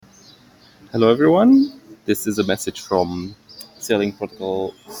Hello, everyone. This is a message from Sailing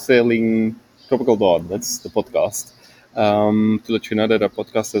Tropical Dawn. That's the podcast. To let you know that our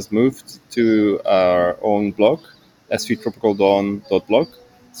podcast has moved to our own blog, svtropicaldawn.blog.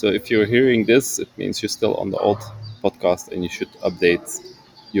 So if you're hearing this, it means you're still on the old podcast and you should update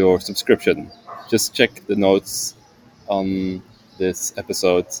your subscription. Just check the notes on this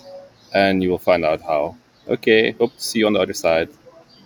episode and you will find out how. Okay, hope to see you on the other side.